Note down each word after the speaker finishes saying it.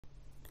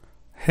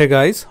Hey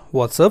guys,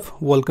 what's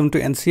up? Welcome to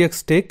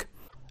NCX Tech,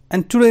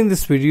 and today in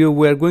this video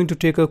we are going to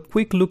take a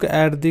quick look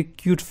at the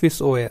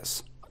Cutefish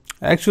OS.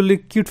 Actually,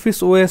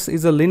 Cutefish OS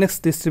is a Linux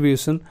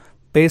distribution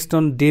based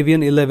on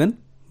Debian 11,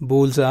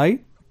 Bullseye,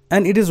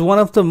 and it is one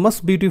of the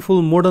most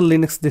beautiful modern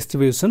Linux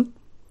distribution.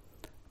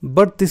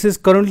 But this is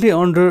currently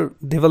under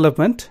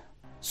development,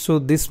 so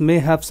this may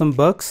have some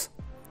bugs,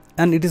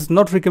 and it is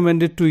not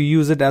recommended to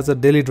use it as a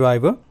daily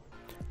driver.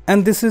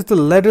 And this is the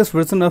latest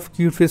version of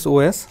Cutefish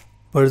OS,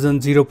 version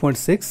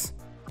 0.6.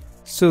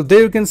 So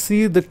there you can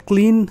see the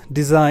clean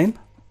design,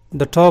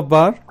 the top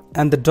bar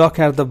and the dock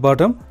at the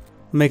bottom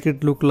make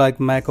it look like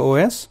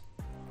MACOS.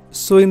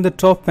 So in the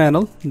top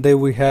panel there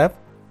we have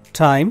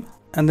time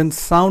and then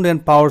sound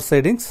and power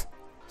settings.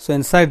 So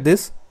inside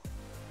this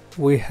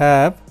we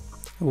have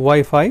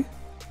Wi-Fi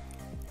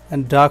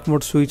and dark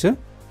mode switcher,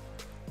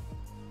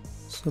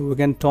 so we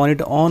can turn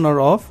it on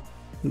or off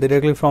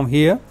directly from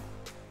here,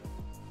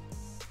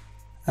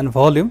 and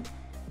volume.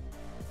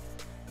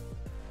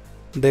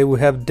 There we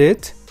have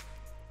date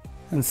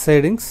and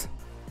settings.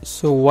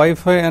 So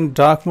Wi-Fi and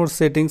dark mode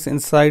settings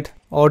inside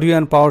audio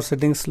and power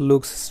settings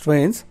looks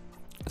strange.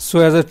 So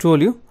as I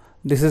told you,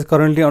 this is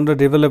currently under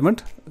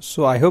development,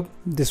 so I hope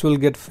this will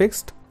get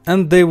fixed.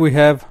 And there we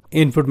have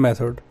input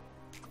method.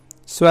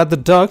 So at the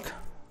dock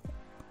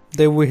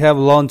there we have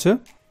launcher,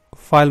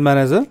 file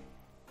manager,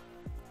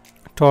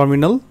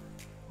 terminal,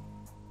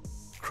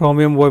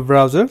 Chromium web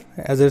browser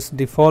as its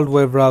default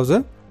web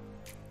browser,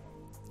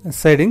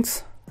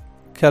 settings,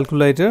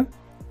 calculator,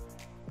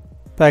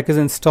 package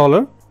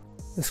installer,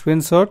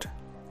 screenshot,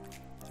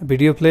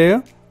 video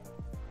player,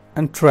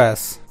 and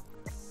trash.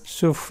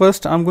 So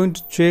first I'm going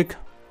to check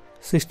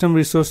system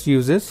resource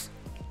uses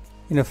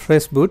in a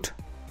fresh boot.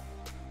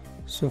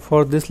 So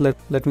for this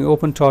let me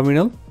open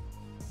terminal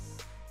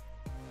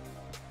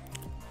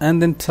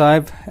and then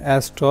type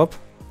as top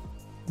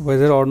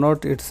whether or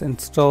not it's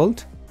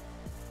installed.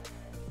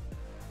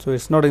 So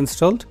it's not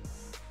installed,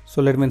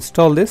 so let me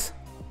install this.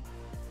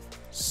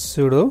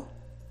 Sudo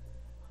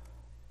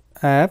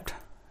apt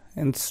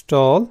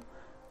install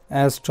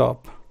as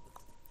top.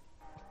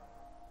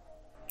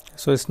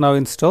 So it's now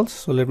installed,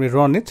 so let me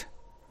run it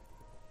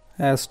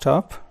as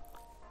top.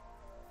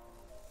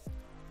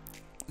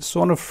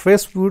 So on a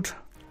fresh boot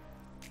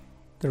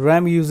the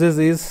RAM usage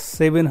is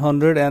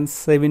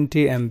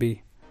 770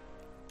 MB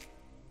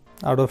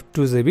out of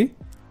 2 GB,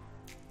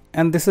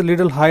 and this is a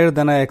little higher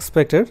than I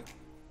expected.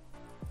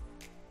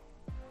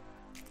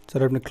 So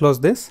let me close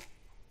this.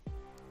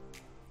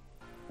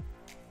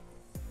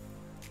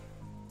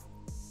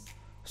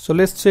 So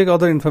let's check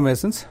other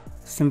informations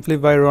simply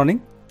by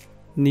running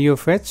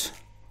neofetch.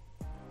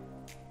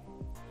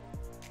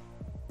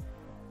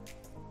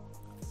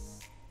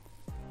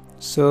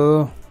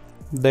 So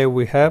there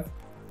we have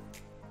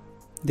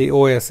the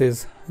OS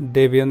is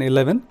Debian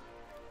 11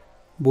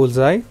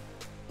 Bullseye.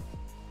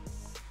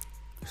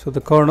 So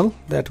the kernel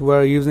that we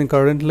are using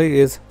currently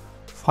is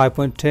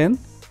 5.10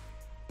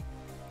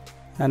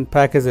 and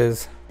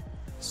packages.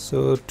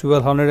 So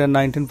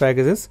 1219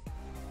 packages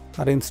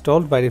are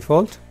installed by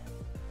default.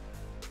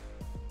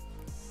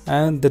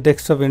 And the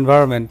desktop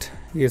environment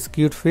is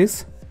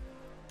Cutefish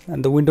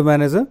and the window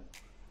manager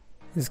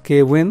is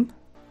Kwin.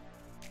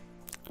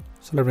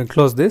 So let me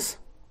close this.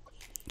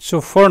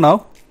 So for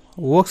now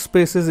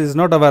workspaces is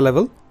not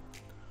available,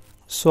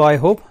 so I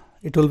hope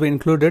it will be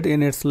included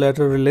in its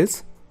later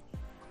release.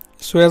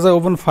 So as I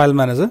open file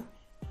manager,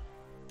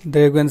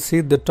 there you can see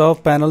the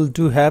top panel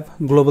do have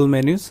global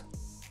menus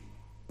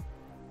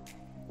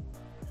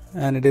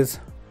and it is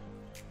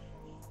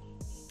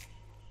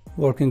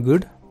working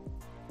good.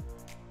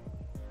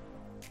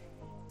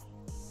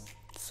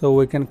 So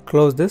we can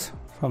close this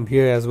from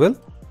here as well,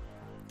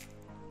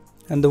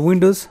 and the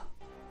windows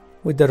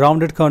with the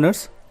rounded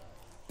corners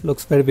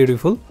looks very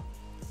beautiful.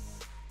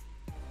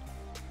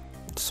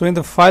 So in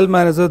the file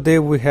manager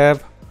there we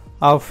have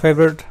our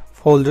favorite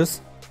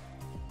folders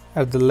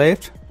at the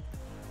left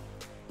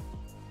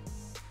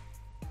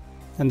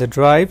and the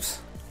drives.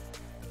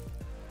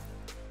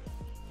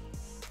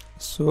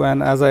 So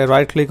and as I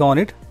right click on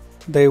it,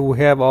 there we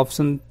have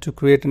option to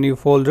create a new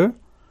folder,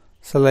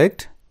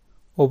 select,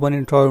 open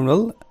in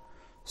terminal,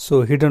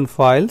 so hidden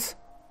files.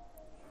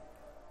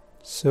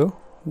 So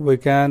we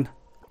can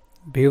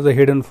view the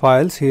hidden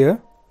files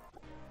here,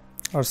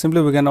 or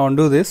simply we can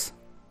undo this.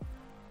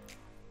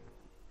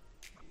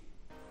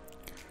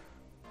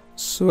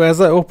 So as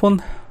I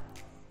open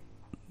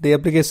the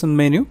application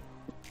menu,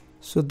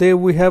 so there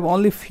we have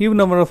only few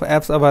number of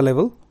apps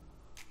available: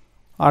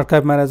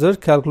 archive manager,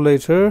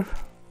 calculator,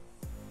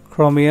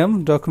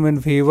 Chromium, document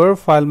viewer,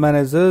 file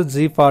manager,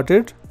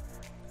 gparted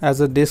as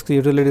a disk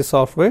utility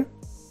software,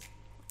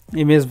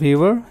 image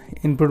viewer,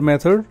 input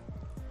method,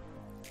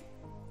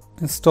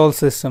 install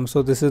system.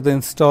 So this is the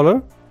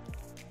installer,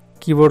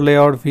 keyboard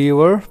layout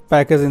viewer,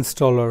 package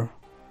installer.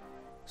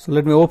 So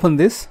let me open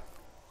this.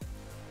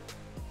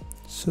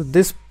 So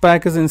this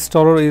package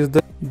installer is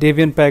the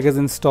Debian package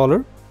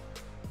installer.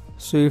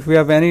 So if you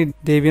have any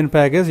Debian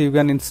package, you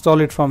can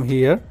install it from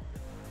here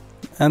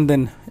and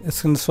then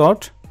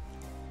screenshot,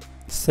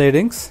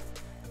 settings,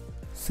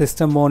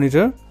 system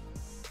monitor,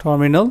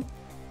 terminal,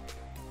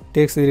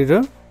 text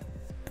editor,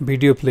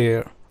 video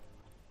player.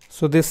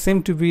 So this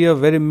seems to be a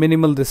very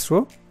minimal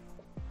distro.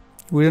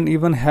 We don't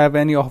even have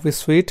any office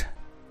suite,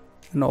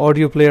 an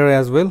audio player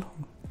as well.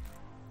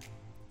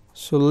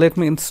 So let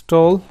me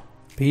install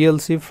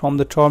VLC from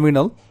the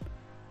terminal.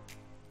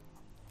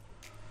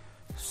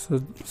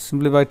 So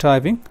simply by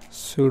typing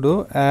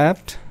sudo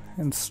apt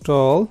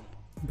install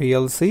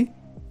VLC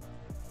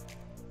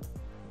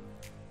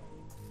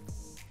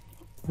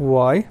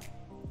y.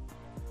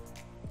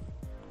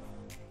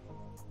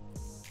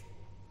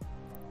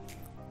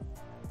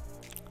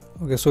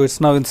 Okay, so it's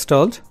now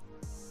installed.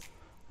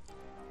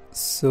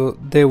 So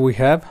there we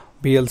have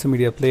VLC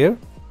media player.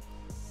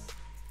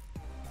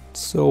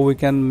 So we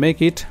can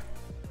make it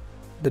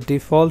the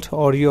default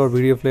audio or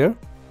video player.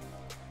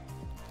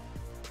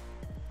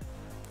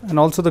 And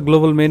also the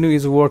global menu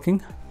is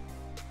working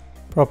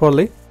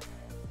properly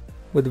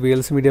with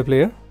VLC media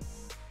player.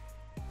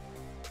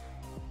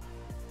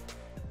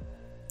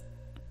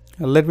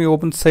 And let me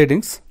open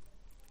settings.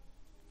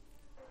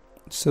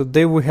 So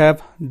there we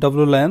have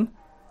WLAN,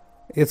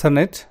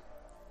 Ethernet,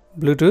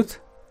 Bluetooth,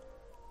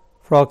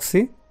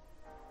 proxy,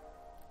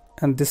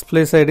 and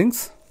display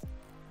settings.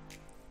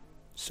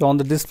 So on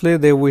the display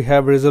there we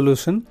have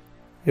resolution,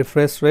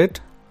 refresh rate,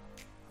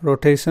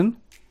 rotation,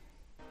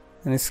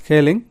 and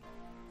scaling.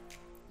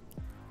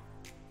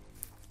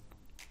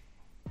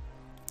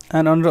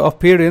 And under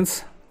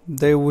appearance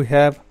there we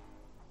have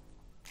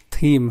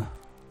theme,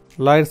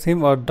 light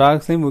theme or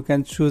dark theme. We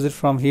can choose it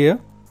from here.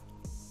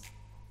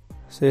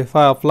 So if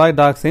I apply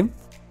dark theme,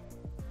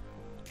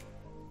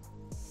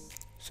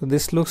 so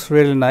this looks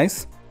really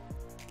nice.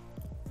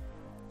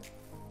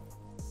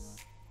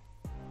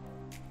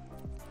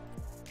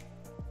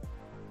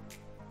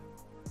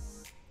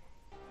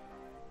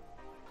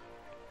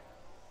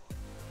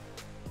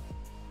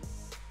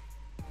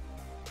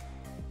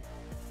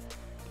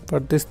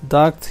 But this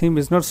dark theme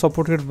is not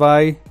supported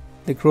by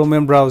the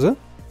Chromium browser.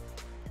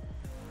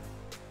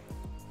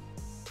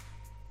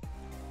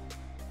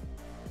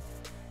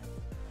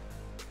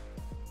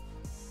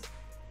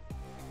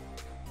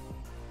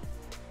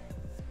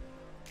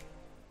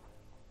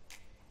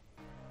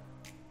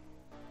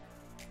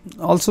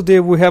 Also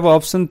there we have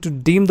option to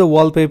dim the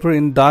wallpaper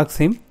in dark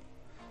theme.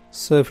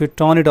 So if you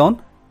turn it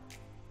on,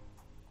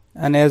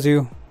 and as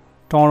you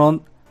turn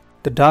on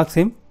the dark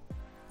theme,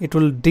 it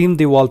will dim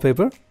the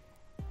wallpaper.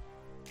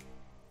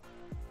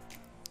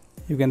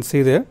 You can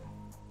see there.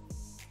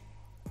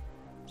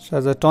 So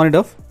as I turn it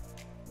off,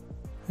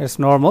 it's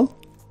normal,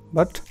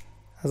 but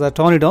as I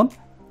turn it on,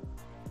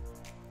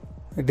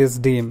 it is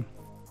dim.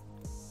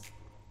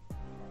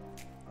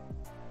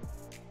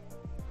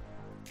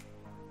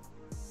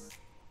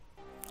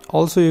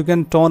 Also you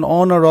can turn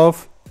on or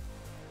off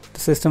the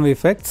system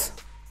effects.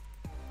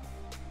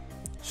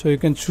 So you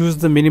can choose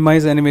the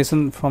minimize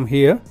animation from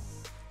here,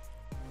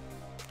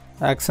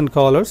 accent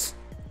colors.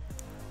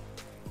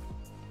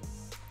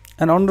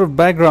 And under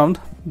background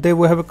there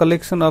we have a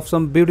collection of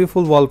some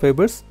beautiful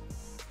wallpapers.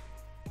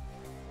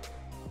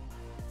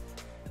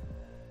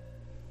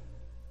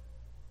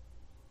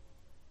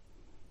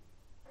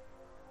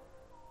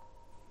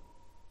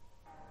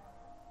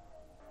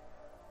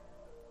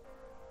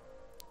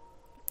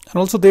 And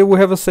also there we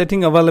have a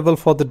setting available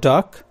for the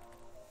dark.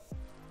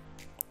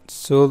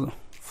 So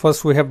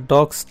first we have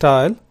dark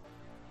style,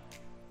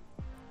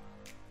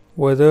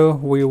 whether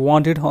we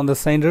want it on the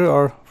center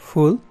or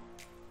full,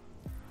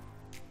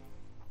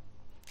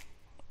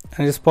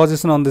 and its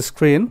position on the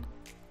screen,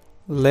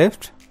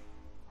 left,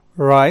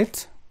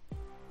 right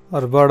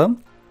or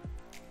bottom,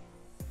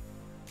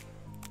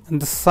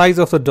 and the size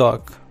of the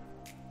dark.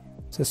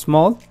 So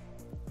small,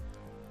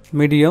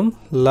 medium,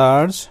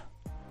 large,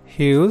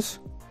 huge.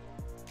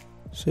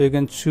 So you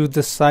can choose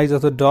the size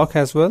of the dock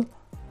as well.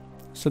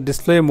 So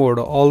display mode,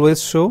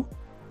 always show,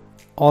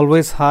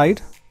 always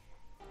hide,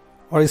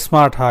 or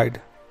smart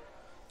hide.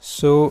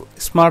 So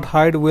smart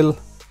hide will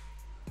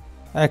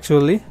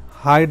actually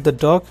hide the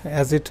dock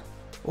as it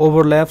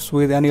overlaps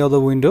with any other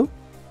window,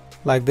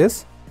 like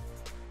this.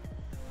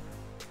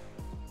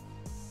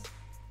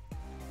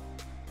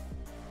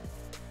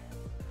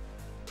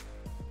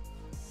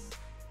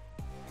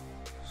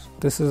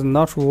 This is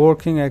not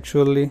working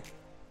actually,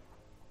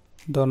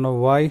 don't know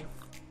why.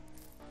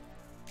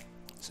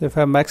 So if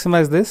I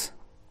maximize this,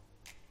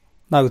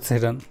 now it's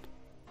hidden.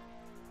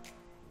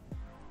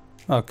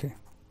 Okay.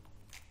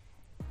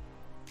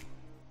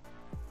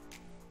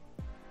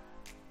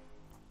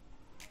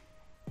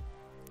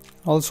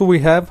 Also we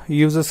have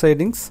user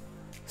settings,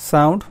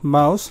 sound,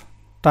 mouse,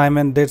 time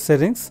and date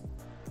settings,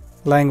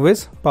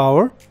 language,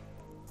 power.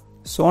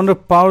 So under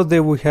power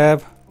there we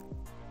have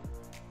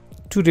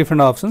two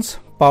different options,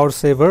 power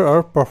saver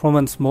or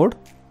performance mode.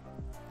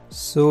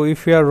 So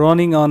if you are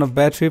running on a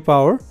battery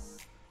power,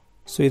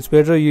 so it's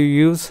better you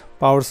use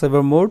power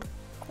saver mode,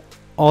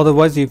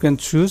 otherwise you can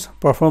choose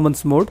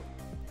performance mode.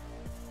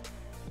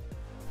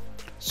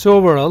 So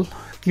overall,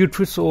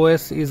 Cutefish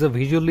OS is a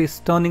visually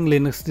stunning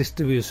Linux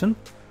distribution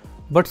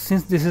but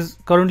since this is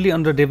currently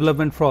under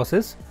development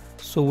process,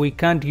 so we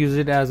can't use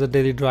it as a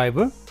daily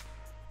driver.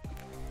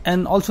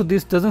 And also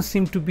this doesn't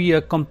seem to be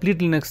a complete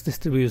Linux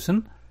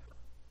distribution,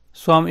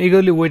 so I'm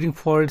eagerly waiting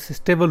for its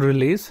stable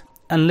release.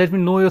 And let me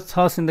know your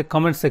thoughts in the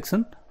comment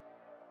section.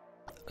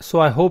 So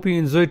I hope you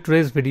enjoyed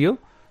today's video,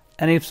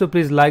 and if so,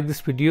 please like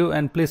this video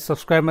and please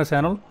subscribe my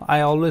channel.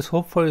 I always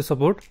hope for your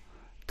support.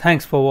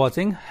 Thanks for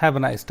watching. Have a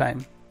nice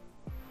time.